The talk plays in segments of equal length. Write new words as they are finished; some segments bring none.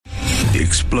The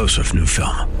explosive new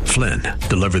film, Flynn,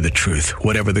 deliver the truth,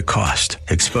 whatever the cost.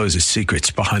 Exposes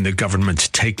secrets behind the government's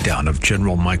takedown of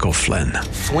General Michael Flynn.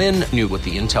 Flynn knew what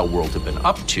the intel world had been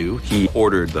up to. He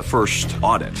ordered the first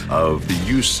audit of the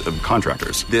use of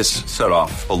contractors. This set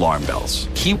off alarm bells.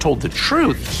 He told the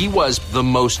truth. He was the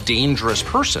most dangerous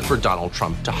person for Donald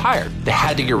Trump to hire. They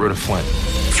had to get rid of Flynn.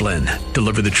 Flynn,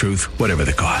 deliver the truth, whatever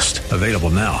the cost. Available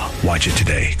now. Watch it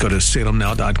today. Go to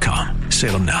salemnow.com.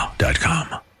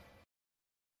 salemnow.com.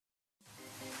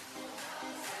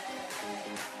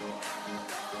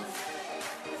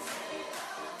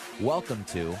 Welcome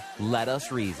to Let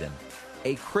Us Reason,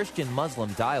 a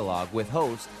Christian-Muslim dialogue with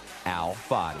host Al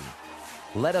Fadi.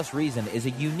 Let Us Reason is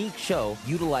a unique show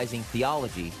utilizing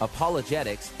theology,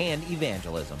 apologetics, and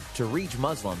evangelism to reach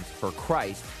Muslims for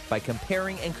Christ by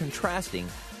comparing and contrasting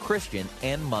Christian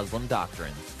and Muslim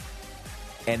doctrines.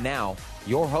 And now,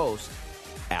 your host,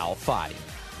 Al Fadi.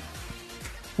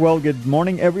 Well, good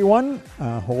morning, everyone.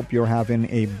 Hope you're having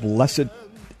a blessed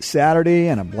Saturday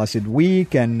and a blessed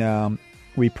week, and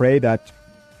we pray that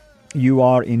you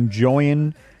are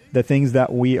enjoying the things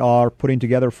that we are putting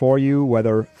together for you,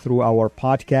 whether through our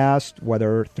podcast,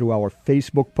 whether through our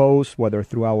Facebook posts, whether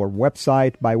through our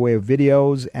website by way of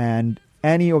videos, and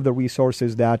any of the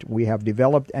resources that we have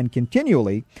developed and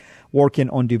continually working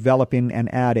on developing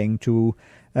and adding to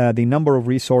the number of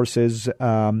resources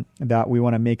that we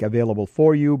want to make available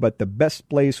for you. But the best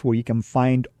place where you can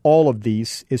find all of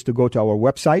these is to go to our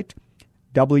website,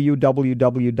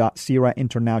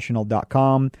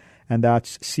 www.cirainternational.com, and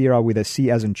that's Cira with a C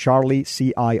as in Charlie,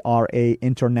 CIRA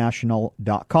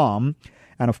international.com.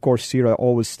 And of course, Cira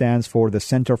always stands for the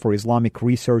Center for Islamic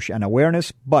Research and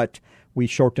Awareness, but we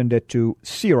shortened it to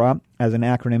Cira as an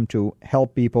acronym to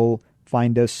help people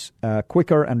find us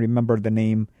quicker and remember the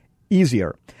name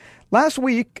easier. Last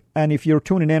week, and if you're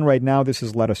tuning in right now, this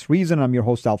is Let Us Reason. I'm your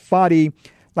host, Al Fadi.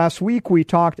 Last week, we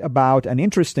talked about an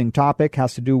interesting topic,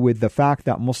 has to do with the fact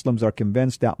that Muslims are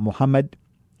convinced that Muhammad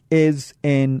is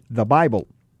in the Bible.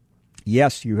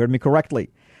 Yes, you heard me correctly.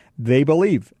 They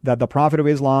believe that the Prophet of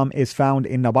Islam is found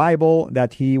in the Bible,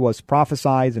 that he was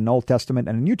prophesied in the Old Testament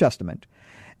and the New Testament.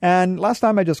 And last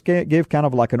time I just gave kind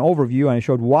of like an overview, and I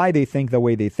showed why they think the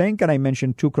way they think, and I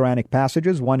mentioned two Quranic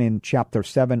passages, one in chapter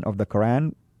 7 of the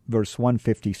Quran, verse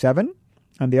 157,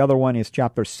 and the other one is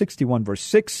chapter 61, verse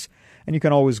 6. And you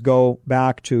can always go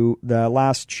back to the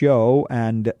last show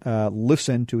and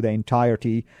listen to the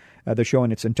entirety, the show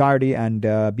in its entirety, and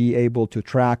be able to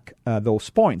track those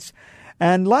points.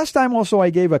 And last time also I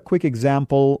gave a quick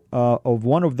example of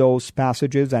one of those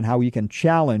passages and how you can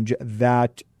challenge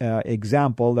that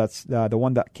example. That's the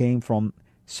one that came from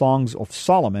Songs of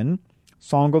Solomon.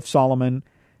 Song of Solomon,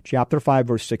 chapter 5,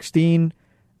 verse 16.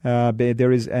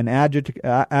 There is an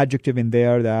adjective in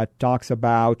there that talks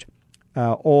about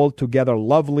altogether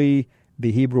lovely.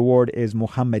 The Hebrew word is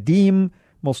Muhammadim.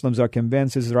 Muslims are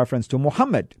convinced this is a reference to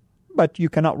Muhammad. But you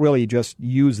cannot really just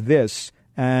use this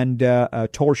and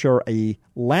torture a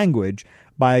language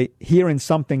by hearing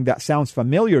something that sounds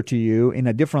familiar to you in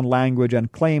a different language and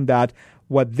claim that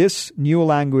what this new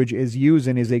language is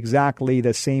using is exactly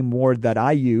the same word that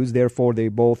I use, therefore they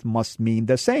both must mean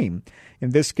the same.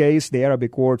 In this case, the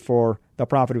Arabic word for the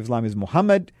Prophet of Islam is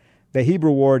Muhammad. The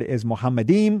Hebrew word is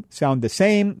Muhammadim, sound the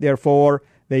same, therefore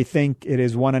they think it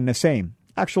is one and the same.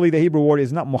 Actually, the Hebrew word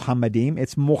is not Muhammadim,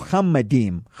 it's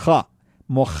Muhammadim,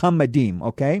 Muhammadim,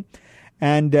 okay?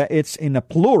 And it's in a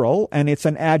plural, and it's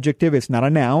an adjective, it's not a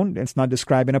noun, it's not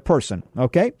describing a person,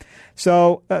 okay?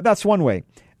 So that's one way.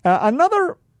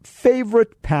 Another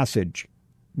favorite passage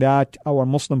that our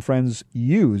Muslim friends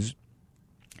use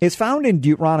is found in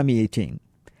Deuteronomy 18.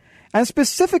 And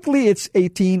specifically, it's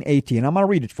 18:18. I'm going to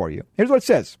read it for you. Here's what it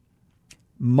says.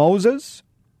 Moses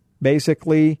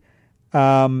basically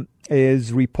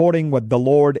is reporting what the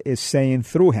Lord is saying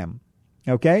through him.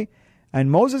 Okay?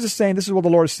 And Moses is saying, this is what the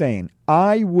Lord is saying.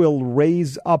 I will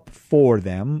raise up for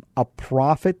them a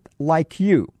prophet like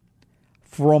you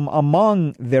from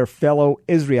among their fellow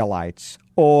Israelites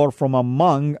or from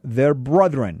among their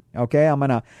brethren. Okay,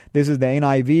 this is the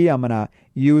NIV. I'm going to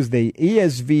use the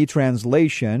ESV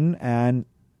translation and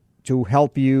to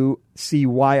help you see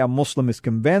why a Muslim is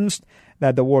convinced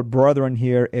that the word brethren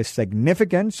here is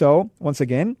significant. So, once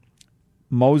again,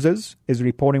 Moses is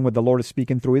reporting what the Lord is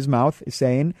speaking through his mouth, is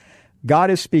saying, God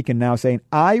is speaking now, saying,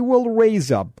 I will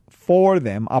raise up for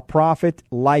them a prophet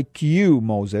like you,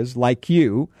 Moses, like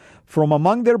you, from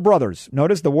among their brothers.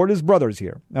 Notice the word is brothers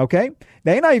here, okay?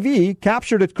 The NIV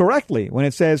captured it correctly when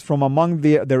it says from among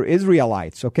their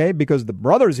Israelites, okay? Because the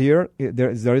brothers here,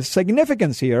 there is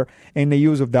significance here in the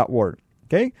use of that word,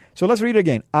 Okay, so let's read it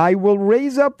again. I will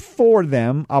raise up for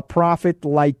them a prophet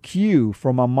like you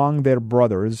from among their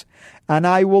brothers, and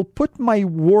I will put my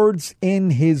words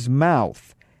in his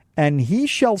mouth, and he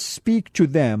shall speak to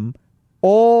them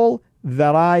all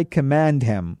that I command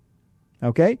him.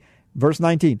 Okay, verse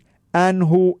 19. And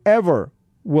whoever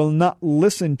will not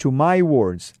listen to my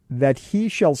words that he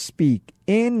shall speak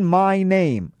in my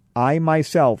name, I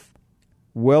myself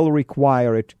will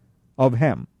require it of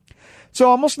him.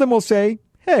 So a Muslim will say,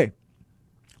 hey,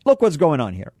 look what's going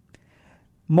on here.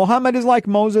 Muhammad is like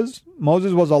Moses.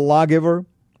 Moses was a lawgiver.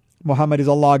 Muhammad is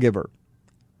a lawgiver.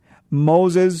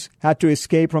 Moses had to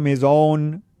escape from his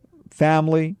own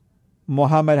family.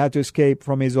 Muhammad had to escape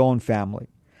from his own family.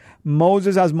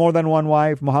 Moses has more than one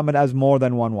wife. Muhammad has more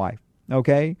than one wife.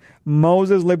 Okay?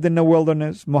 Moses lived in the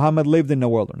wilderness. Muhammad lived in the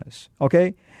wilderness.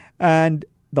 Okay? And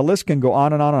the list can go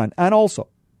on and on and on. And also,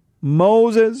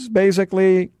 Moses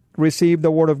basically received the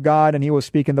word of God and he was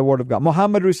speaking the word of God.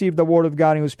 Muhammad received the word of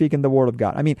God and he was speaking the word of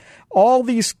God. I mean, all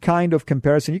these kind of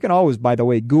comparison, you can always, by the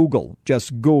way,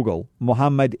 just Google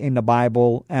Muhammad in the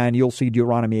Bible and you'll see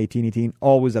Deuteronomy 18:18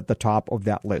 always at the top of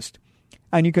that list.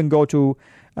 And you can go to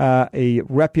a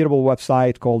reputable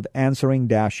website called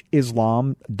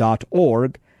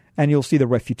answering-islam.org and you'll see the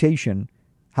refutation,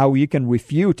 how you can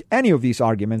refute any of these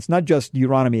arguments, not just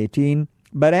Deuteronomy 18,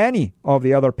 but any of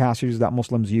the other passages that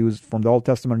Muslims use from the Old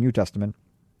Testament or New Testament,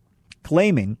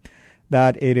 claiming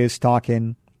that it is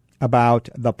talking about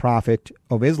the Prophet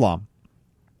of Islam.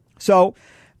 So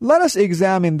let us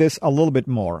examine this a little bit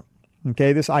more.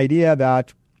 Okay, this idea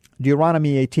that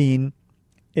Deuteronomy 18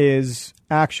 is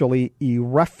actually a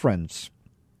reference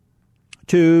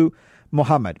to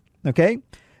Muhammad. Okay,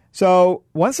 so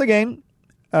once again,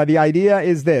 the idea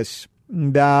is this,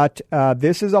 that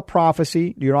this is a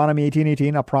prophecy, Deuteronomy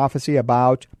 18:18, a prophecy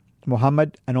about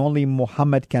Muhammad, and only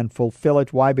Muhammad can fulfill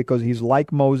it. Why? Because he's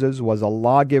like Moses, was a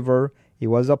lawgiver, he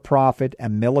was a prophet, a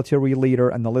military leader,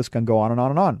 and the list can go on and on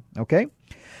and on. Okay?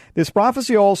 This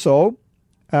prophecy also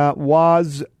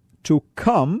was to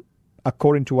come,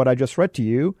 according to what I just read to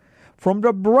you, from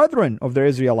the brethren of the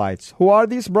Israelites. Who are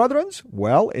these brethren?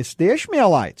 Well, it's the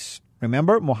Ishmaelites.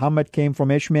 Remember, Muhammad came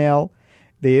from Ishmael.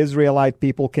 The Israelite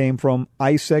people came from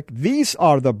Isaac. These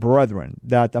are the brethren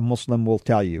that a Muslim will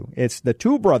tell you. It's the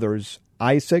two brothers,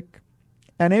 Isaac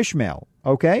and Ishmael.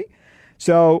 Okay?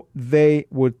 So they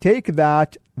would take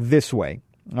that this way.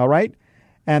 All right?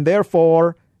 And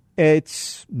therefore,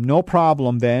 it's no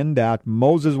problem then that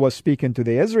Moses was speaking to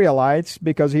the Israelites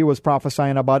because he was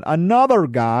prophesying about another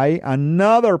guy,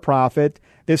 another prophet,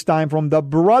 this time from the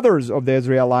brothers of the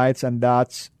Israelites, and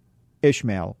that's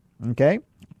Ishmael. Okay?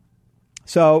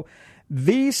 So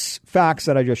these facts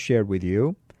that I just shared with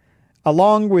you,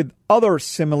 along with other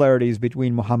similarities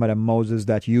between Muhammad and Moses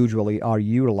that usually are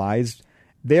utilized,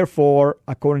 therefore,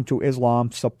 according to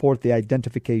Islam, support the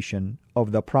identification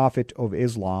of the Prophet of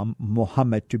Islam,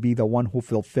 Muhammad, to be the one who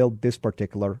fulfilled this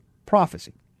particular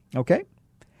prophecy. Okay?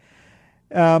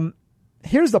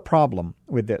 Here's the problem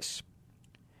with this.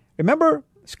 Remember,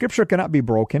 Scripture cannot be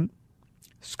broken.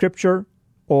 Scripture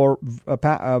or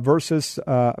verses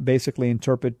basically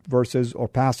interpret verses, or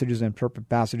passages interpret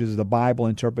passages. The Bible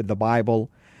interpret the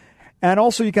Bible. And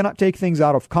also you cannot take things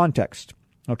out of context.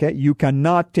 Okay? You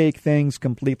cannot take things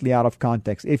completely out of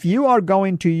context. If you are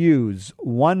going to use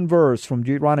one verse from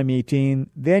Deuteronomy 18,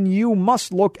 then you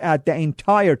must look at the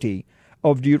entirety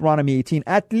of Deuteronomy 18,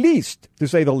 at least, to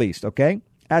say the least, okay?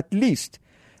 At least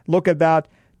look at that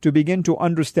to begin to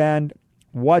understand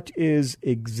what is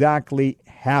exactly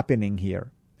happening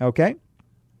here. Okay?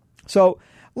 So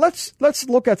let's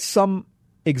look at some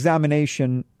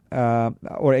examination,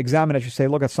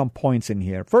 look at some points in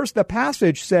here. First, the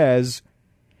passage says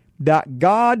that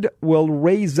God will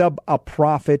raise up a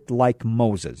prophet like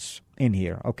Moses in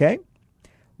here. Okay?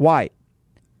 Why?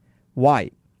 Why?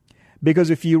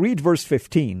 Because if you read verse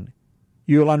 15,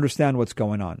 you'll understand what's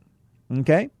going on.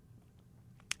 Okay?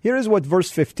 Here is what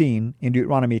verse 15 in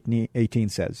Deuteronomy 18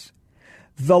 says.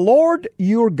 The Lord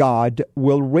your God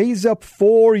will raise up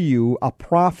for you a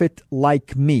prophet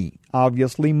like me.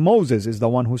 Obviously, Moses is the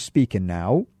one who's speaking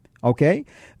now. Okay?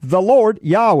 The Lord,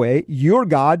 Yahweh, your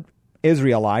God,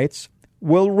 Israelites,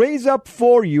 will raise up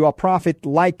for you a prophet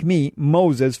like me,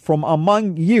 Moses, from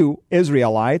among you,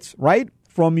 Israelites, right?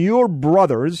 From your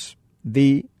brothers,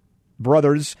 the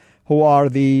brothers who are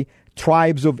the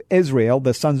tribes of Israel,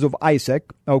 the sons of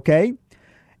Isaac, okay?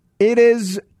 It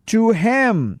is to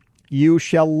him you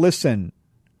shall listen.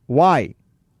 Why?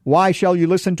 Why shall you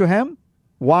listen to him?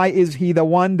 Why is he the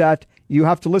one that you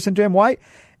have to listen to him? Why?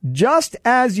 Just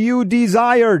as you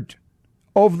desired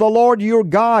of the Lord your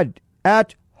God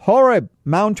at Horeb,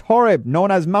 Mount Horeb,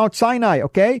 known as Mount Sinai,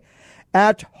 okay?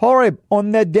 At Horeb,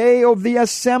 on the day of the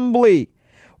assembly,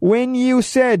 when you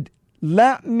said,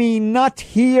 let me not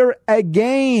hear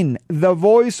again the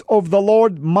voice of the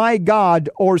Lord my God,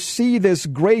 or see this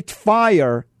great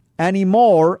fire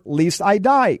anymore, lest I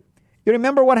die. You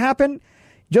remember what happened?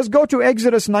 Just go to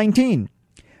Exodus 19.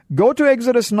 Go to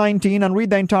Exodus 19 and read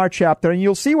the entire chapter, and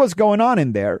you'll see what's going on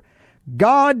in there.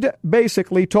 God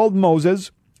basically told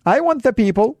Moses, I want the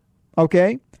people,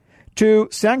 okay, to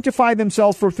sanctify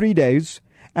themselves for 3 days,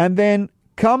 and then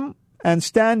come and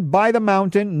stand by the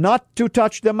mountain, not to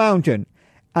touch the mountain.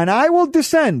 And I will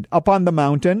descend upon the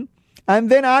mountain,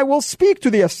 and then I will speak to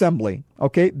the assembly,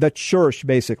 okay, the church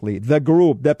basically, the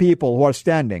group, the people who are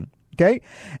standing. Okay?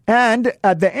 And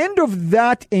at the end of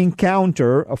that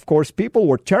encounter, of course, people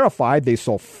were terrified. They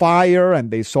saw fire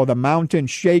and they saw the mountain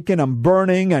shaking and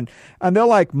burning. And they're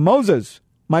like, Moses,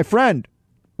 my friend,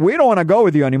 we don't want to go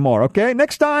with you anymore. Okay?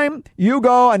 Next time you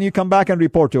go and you come back and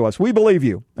report to us. We believe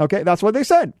you. Okay? That's what they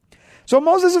said. So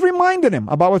Moses reminded him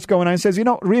about what's going on. He says,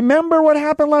 remember what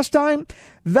happened last time?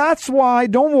 That's why,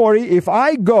 don't worry, if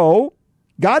I go,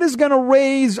 God is going to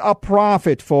raise a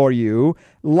prophet for you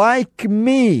like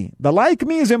me. The like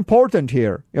me is important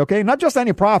here, okay? Not just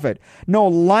any prophet. No,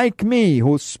 like me,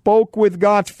 who spoke with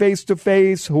God face to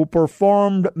face, who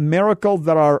performed miracles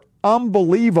that are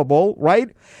unbelievable, right?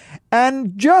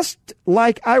 And just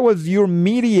like I was your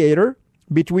mediator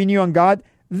between you and God,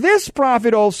 this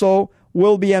prophet also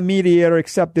will be a mediator,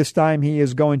 except this time he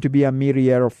is going to be a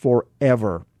mediator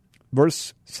forever.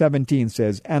 Verse 17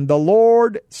 says, and the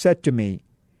Lord said to me,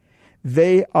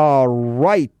 they are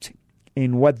right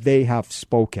in what they have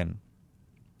spoken.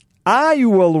 I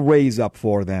will raise up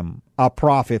for them a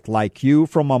prophet like you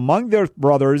from among their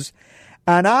brothers,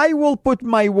 and I will put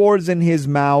my words in his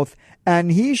mouth,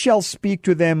 and he shall speak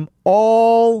to them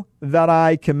all that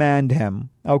I command him.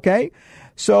 Okay?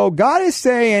 So God is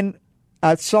saying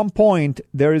at some point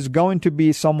there is going to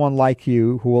be someone like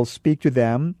you who will speak to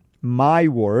them my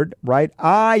word, right?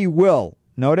 I will.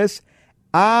 Notice,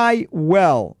 I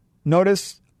will.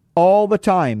 Notice all the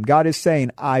time God is saying,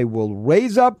 I will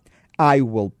raise up, I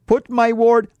will put my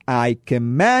word, I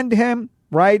command him,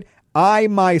 right? I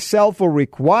myself will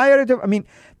require it. I mean,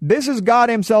 this is God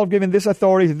himself giving this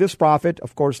authority to this prophet.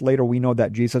 Of course, later we know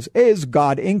that Jesus is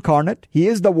God incarnate. He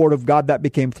is the word of God that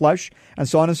became flesh, and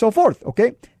so on and so forth,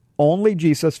 okay? Only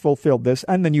Jesus fulfilled this,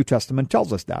 and the New Testament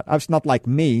tells us that. It's not like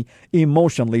me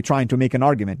emotionally trying to make an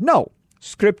argument. No,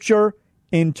 Scripture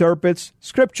interprets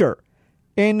Scripture.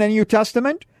 In the New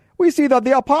Testament, we see that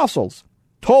the apostles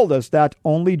told us that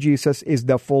only Jesus is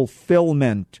the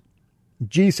fulfillment.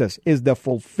 Jesus is the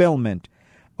fulfillment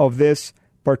of this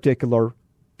particular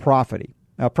prophecy.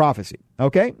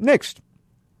 Okay, next.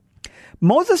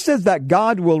 Moses says that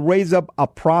God will raise up a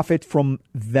prophet from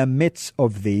the midst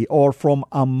of thee, or from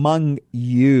among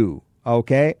you,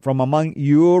 okay? From among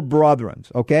your brethren,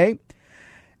 okay?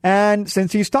 And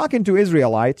since he's talking to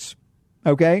Israelites,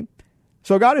 okay,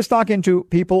 so God is talking to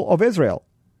people of Israel.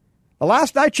 The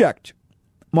last I checked,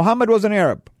 Muhammad was an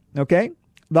Arab, okay?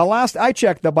 The last I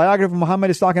checked, the biography of Muhammad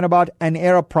is talking about an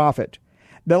Arab prophet.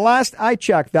 The last I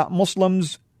checked, that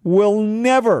Muslims will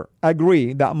never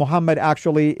agree that Muhammad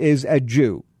actually is a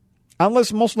Jew.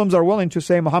 Unless Muslims are willing to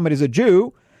say Muhammad is a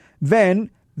Jew, then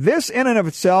this in and of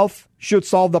itself should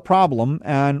solve the problem,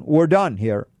 and we're done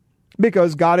here.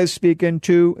 Because God is speaking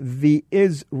to the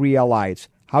Israelites.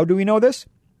 How do we know this?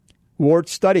 Word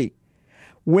study.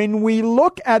 When we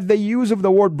look at the use of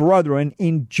the word brethren,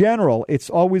 in general,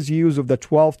 it's always used of the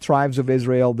 12 tribes of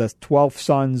Israel, the 12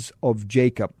 sons of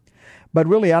Jacob. But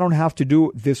really, I don't have to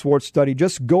do this word study.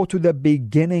 Just go to the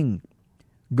beginning.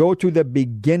 Go to the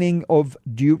beginning of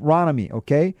Deuteronomy,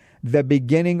 okay? The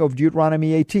beginning of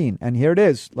Deuteronomy 18. And here it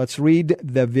is. Let's read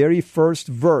the very first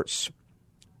verse.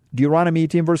 Deuteronomy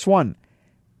 18, verse 1.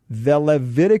 The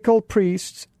Levitical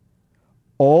priests,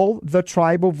 all the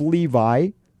tribe of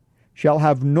Levi, shall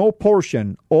have no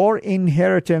portion or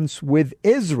inheritance with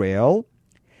Israel.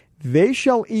 They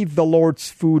shall eat the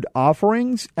Lord's food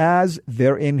offerings as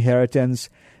their inheritance.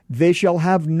 They shall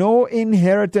have no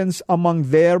inheritance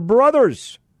among their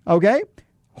brothers. Okay?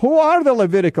 Who are the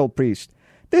Levitical priests?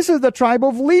 This is the tribe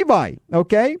of Levi.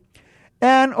 Okay?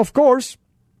 And of course,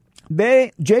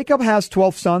 Jacob has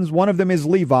 12 sons. One of them is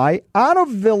Levi. Out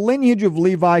of the lineage of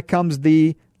Levi comes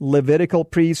the Levitical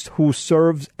priest who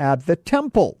serves at the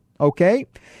temple. Okay?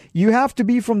 You have to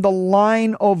be from the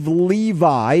line of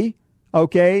Levi,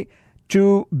 okay,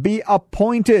 to be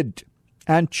appointed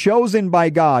and chosen by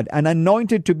God and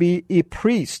anointed to be a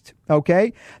priest,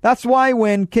 okay? That's why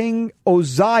when King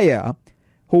Uzziah,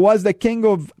 who was the king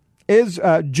of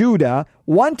Judah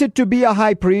wanted to be a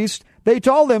high priest, they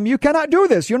told him, you cannot do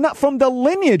this. You're not from the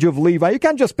lineage of Levi. You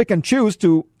can't just pick and choose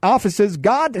to offices.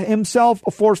 God himself,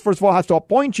 of course, first of all, has to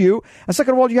appoint you. And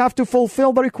second of all, you have to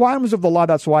fulfill the requirements of the law.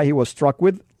 That's why he was struck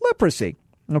with leprosy,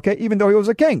 okay, even though he was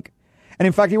a king. And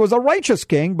in fact, he was a righteous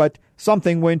king, but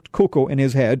something went cuckoo in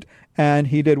his head, and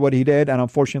he did what he did, and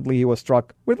unfortunately, he was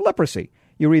struck with leprosy.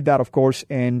 You read that, of course,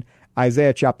 in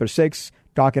Isaiah chapter 6,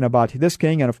 talking about this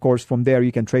king, and of course, from there,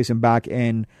 you can trace him back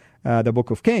in the book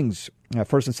of Kings,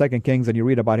 1st and 2nd Kings, and you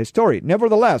read about his story.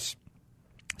 Nevertheless,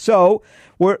 so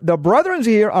the brethren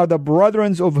here are the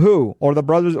brethren of who? Or the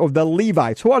brothers of the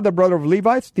Levites. Who are the brothers of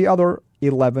Levites? The other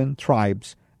 11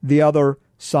 tribes, the other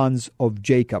sons of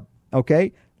Jacob.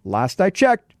 Okay? Last I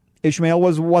checked, Ishmael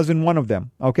wasn't one of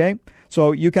them. Okay?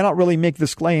 So you cannot really make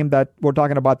this claim that we're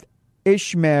talking about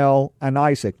Ishmael and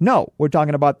Isaac. No, we're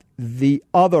talking about the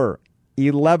other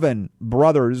 11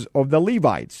 brothers of the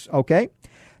Levites. Okay?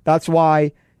 That's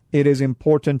why it is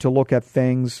important to look at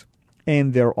things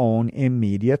in their own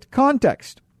immediate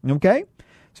context. Okay?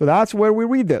 So that's where we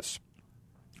read this.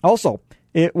 Also,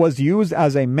 it was used,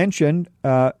 as I mentioned,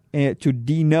 to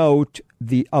denote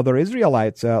the other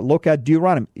Israelites. Look at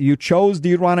Deuteronomy. You chose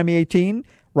Deuteronomy 18,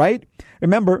 right?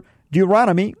 Remember,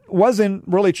 Deuteronomy wasn't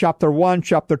really chapter 1,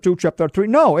 chapter 2, chapter 3.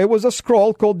 No, it was a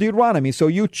scroll called Deuteronomy. So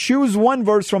you choose one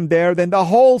verse from there, then the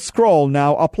whole scroll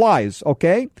now applies,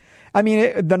 okay? I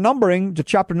mean, the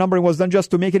chapter numbering was done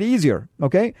just to make it easier,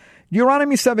 okay?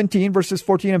 Deuteronomy 17, verses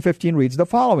 14 and 15 reads the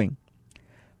following.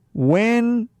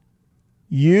 When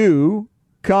you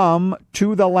come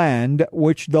to the land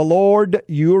which the Lord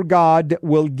your God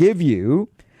will give you,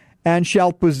 and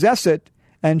shall possess it,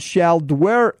 and shall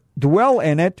dwell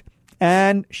in it,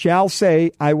 and shall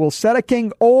say, I will set a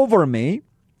king over me,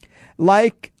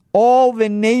 like all the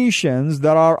nations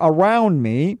that are around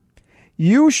me,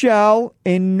 you shall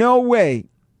in no way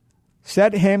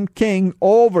set him king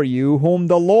over you, whom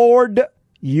the Lord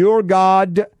your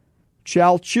God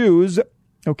shall choose.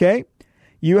 Okay?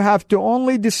 You have to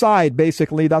only decide,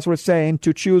 basically, that's what it's saying,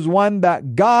 to choose one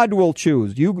that God will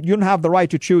choose. You don't have the right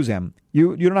to choose him.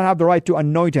 You don't have the right to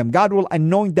anoint him. God will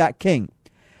anoint that king.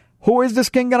 Who is this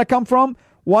king going to come from?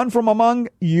 One from among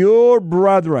your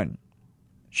brethren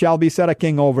shall be set a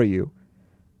king over you.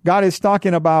 God is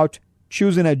talking about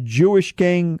choosing a Jewish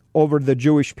king over the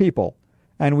Jewish people.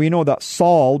 And we know that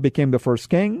Saul became the first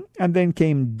king, and then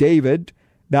came David,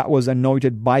 that was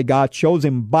anointed by God,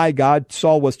 chosen by God.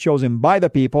 Saul was chosen by the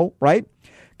people, right?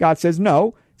 God says,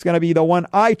 no, it's going to be the one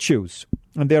I choose.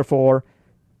 And therefore,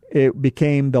 it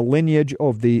became the lineage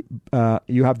of you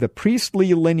have the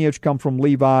priestly lineage come from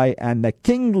Levi, and the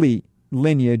kingly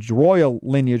lineage, royal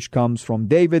lineage, comes from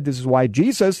David. This is why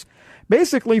Jesus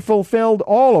basically fulfilled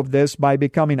all of this by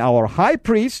becoming our high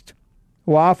priest,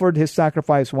 who offered his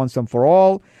sacrifice once and for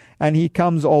all. And he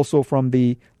comes also from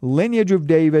the lineage of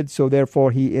David, so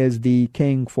therefore he is the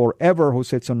king forever who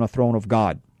sits on the throne of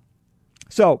God.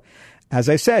 So, as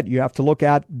I said, you have to look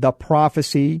at the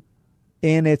prophecy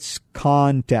in its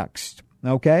context.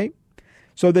 Okay?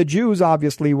 So the Jews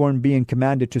obviously weren't being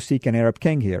commanded to seek an Arab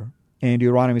king here in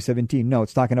Deuteronomy 17. No,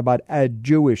 it's talking about a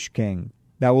Jewish king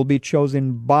that will be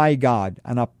chosen by God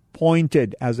and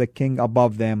appointed as a king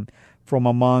above them from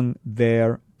among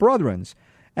their brethren.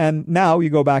 And now you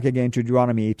go back again to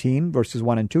Deuteronomy 18, verses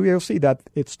 1 and 2. You'll see that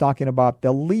it's talking about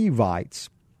the Levites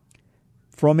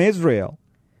from Israel,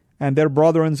 and their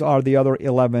brethren are the other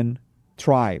 11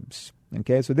 tribes.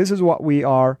 Okay, so this is what we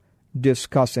are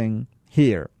discussing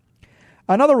here.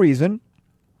 Another reason,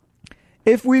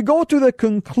 if we go to the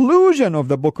conclusion of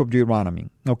the book of Deuteronomy,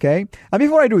 okay, and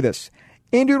before I do this,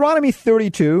 in Deuteronomy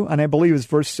 32, and I believe it's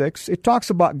verse 6, it talks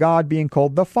about God being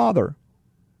called the Father.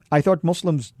 I thought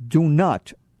Muslims do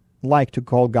not like to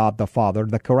call God the Father.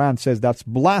 The Quran says that's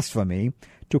blasphemy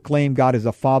to claim God is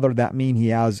a father. That means he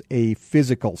has a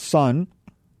physical son,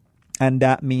 and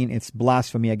that means it's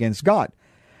blasphemy against God.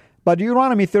 But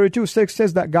Deuteronomy 32:6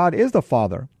 says that God is the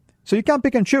Father. So you can't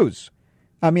pick and choose.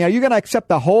 I mean, are you going to accept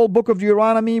the whole book of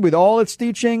Deuteronomy with all its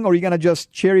teaching, or are you going to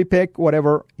just cherry pick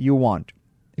whatever you want?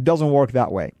 It doesn't work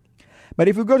that way. But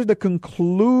if we go to the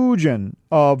conclusion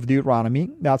of Deuteronomy,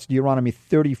 that's Deuteronomy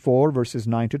 34, verses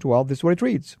 9 to 12, this is what it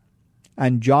reads.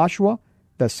 And Joshua,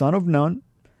 the son of Nun,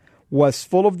 was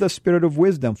full of the spirit of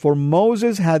wisdom, for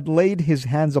Moses had laid his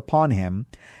hands upon him,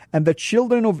 and the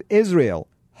children of Israel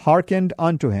hearkened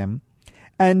unto him,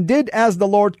 and did as the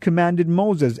Lord commanded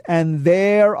Moses. And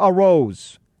there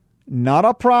arose not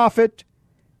a prophet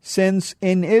since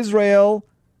in Israel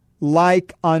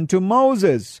like unto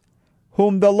Moses,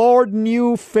 whom the Lord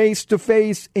knew face to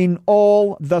face in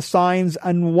all the signs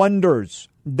and wonders.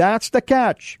 That's the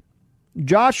catch.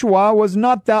 Joshua was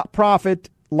not that prophet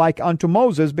like unto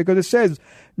Moses, because it says,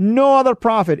 no other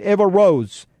prophet ever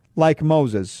rose like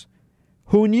Moses,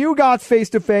 who knew God face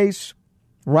to face,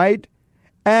 right?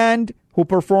 And who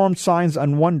performed signs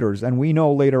and wonders. And we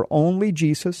know later only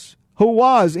Jesus, who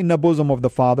was in the bosom of the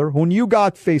Father, who knew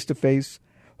God face to face,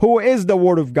 who is the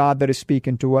Word of God that is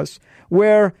speaking to us,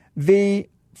 where the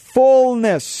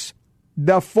fullness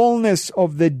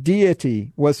of the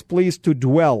deity was pleased to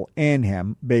dwell in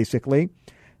him, basically.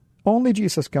 Only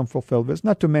Jesus can fulfill this,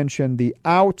 not to mention the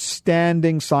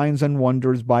outstanding signs and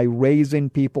wonders by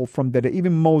raising people from the dead.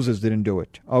 Even Moses didn't do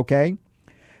it, okay?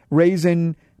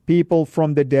 Raising people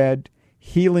from the dead,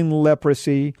 healing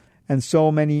leprosy, and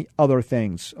so many other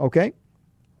things, okay?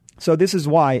 So this is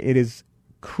why it is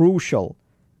crucial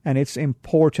and it's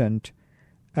important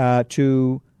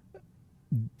to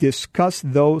discuss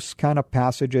those kind of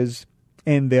passages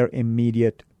in their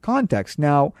immediate context.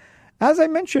 Now, as I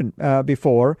mentioned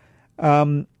before,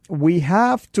 we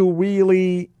have to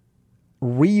really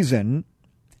reason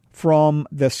from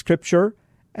the Scripture,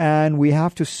 and we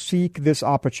have to seek this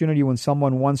opportunity when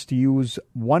someone wants to use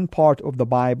one part of the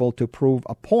Bible to prove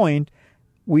a point.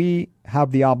 We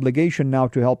have the obligation now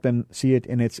to help them see it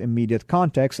in its immediate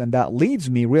context, and that leads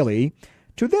me really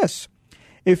to this.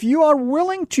 If you are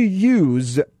willing to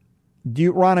use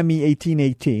Deuteronomy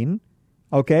 18:18,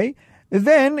 okay,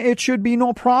 then it should be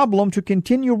no problem to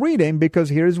continue reading, because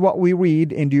here's what we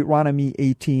read in Deuteronomy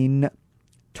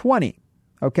 18:20,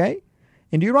 okay?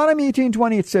 In Deuteronomy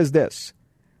 18:20 it says this,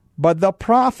 "But the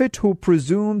prophet who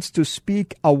presumes to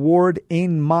speak a word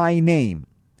in my name,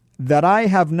 that I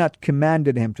have not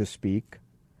commanded him to speak,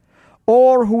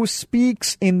 or who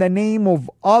speaks in the name of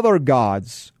other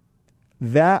gods,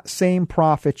 that same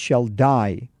prophet shall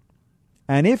die.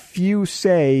 And if you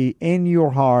say in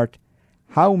your heart,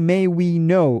 how may we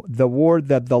know the word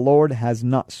that the Lord has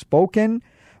not spoken?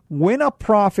 When a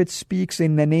prophet speaks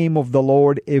in the name of the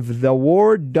Lord, if the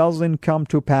word doesn't come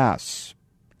to pass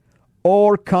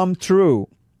or come true,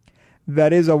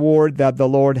 that is a word that the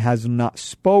Lord has not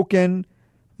spoken,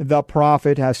 the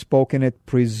prophet has spoken it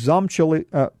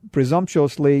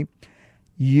presumptuously,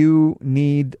 you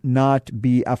need not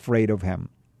be afraid of him."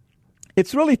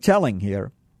 It's really telling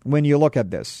here when you look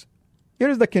at this.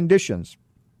 Here's the conditions.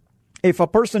 If a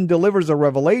person delivers a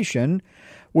revelation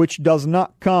which does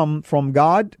not come from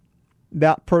God,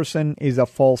 that person is a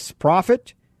false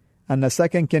prophet. And the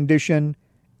second condition,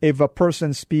 if a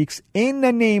person speaks in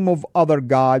the name of other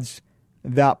gods,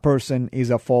 that person is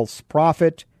a false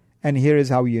prophet. And here is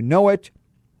how you know it,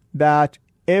 that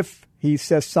if he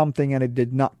says something and it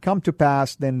did not come to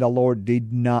pass, then the Lord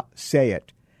did not say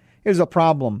it. Here's a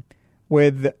problem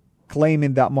with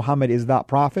claiming that Muhammad is that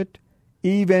prophet.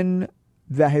 Even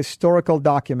the historical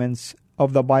documents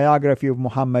of the biography of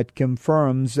Muhammad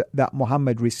confirms that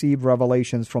Muhammad received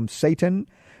revelations from Satan,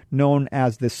 known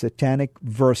as the Satanic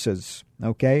Verses.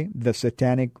 Okay? The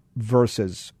Satanic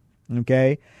Verses.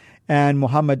 Okay? And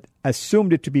Muhammad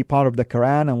assumed it to be part of the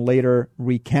Quran and later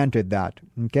recanted that.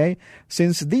 Okay?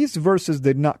 Since these verses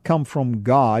did not come from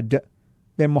God,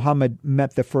 then Muhammad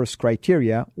met the first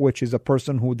criteria, which is a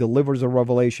person who delivers a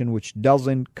revelation which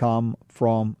doesn't come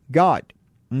from God.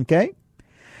 Okay?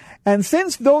 And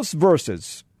since those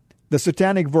verses, the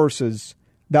Satanic verses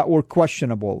that were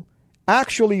questionable,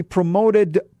 actually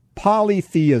promoted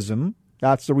polytheism,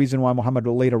 that's the reason why Muhammad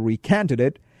later recanted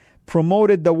it,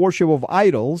 promoted the worship of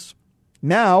idols.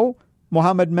 Now,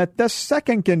 Muhammad met the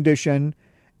second condition,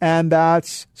 and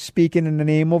that's speaking in the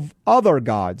name of other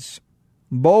gods.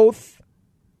 Both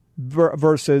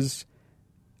verses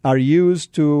are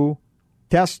used to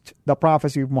test the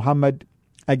prophecy of Muhammad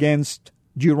against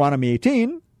Deuteronomy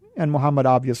 18, and Muhammad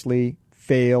obviously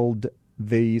failed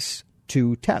these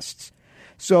two tests.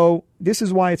 So this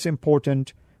is why it's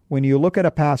important. When you look at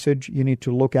a passage, you need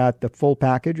to look at the full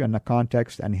package and the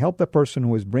context and help the person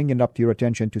who is bringing it up to your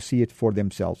attention to see it for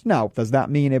themselves. Now, does that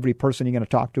mean every person you're going to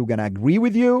talk to is going to agree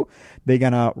with you? They're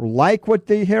going to like what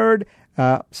they heard?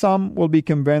 Some will be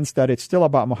convinced that it's still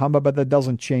about Muhammad, but that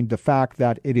doesn't change the fact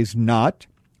that it is not.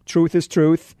 Truth is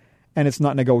truth, and it's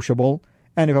not negotiable.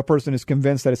 And if a person is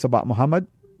convinced that it's about Muhammad,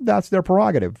 that's their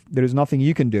prerogative. There is nothing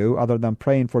you can do other than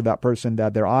praying for that person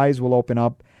that their eyes will open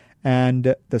up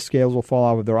and the scales will fall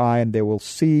out of their eye, and they will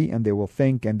see, and they will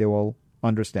think, and they will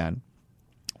understand.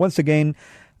 Once again,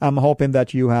 I'm hoping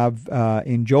that you have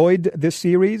enjoyed this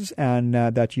series, and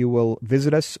that you will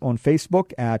visit us on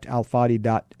Facebook at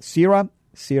alfadi.sira,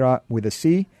 Sira with a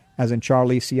C, as in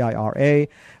Charlie, C-I-R-A,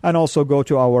 and also go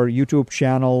to our YouTube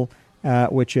channel,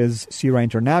 which is Sira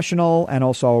International, and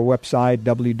also our website,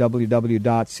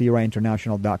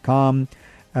 www.sirainternational.com.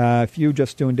 If you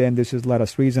just tuned in, this is Let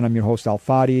Us Reason. I'm your host, Al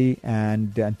Fadi,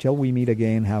 and until we meet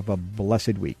again, have a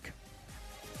blessed week.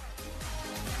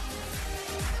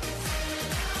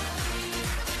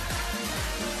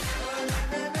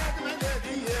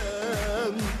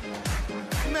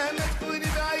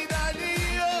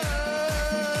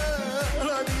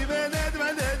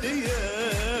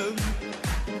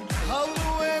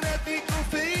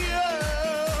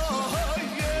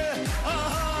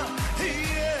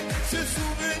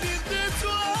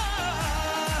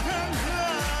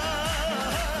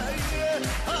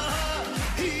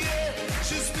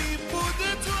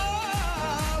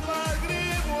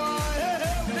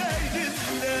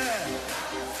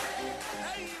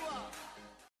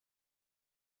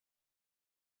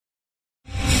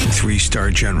 Three-star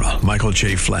General Michael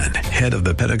J. Flynn, head of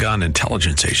the Pentagon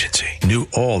Intelligence Agency, knew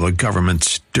all the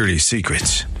government's dirty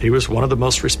secrets. He was one of the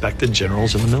most respected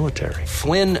generals in the military.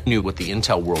 Flynn knew what the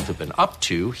intel world had been up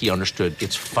to. He understood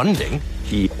its funding.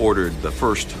 He ordered the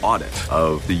first audit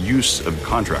of the use of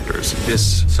contractors.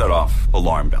 This set off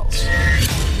alarm bells.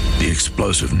 The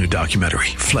explosive new documentary,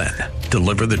 Flynn,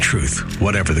 Deliver the Truth,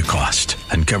 Whatever the Cost,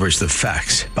 uncovers the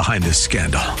facts behind this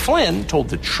scandal. Flynn told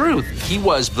the truth. He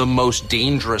was the most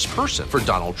dangerous person for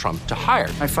Donald Trump to hire.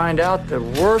 I find out the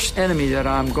worst enemy that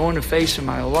I'm going to face in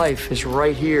my life is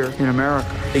right here in America.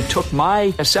 They took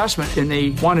my assessment and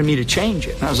they wanted me to change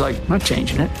it. And I was like, I'm not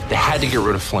changing it. They had to get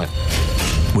rid of Flynn.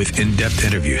 With in-depth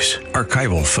interviews,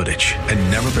 archival footage,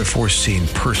 and never-before-seen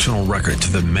personal records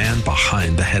of the man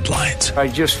behind the headlines. I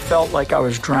just felt like I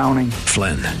was drowning.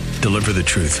 Flynn, Deliver the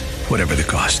Truth, Whatever the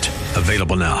Cost.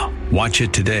 Available now. Watch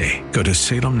it today. Go to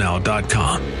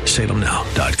salemnow.com.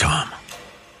 salemnow.com.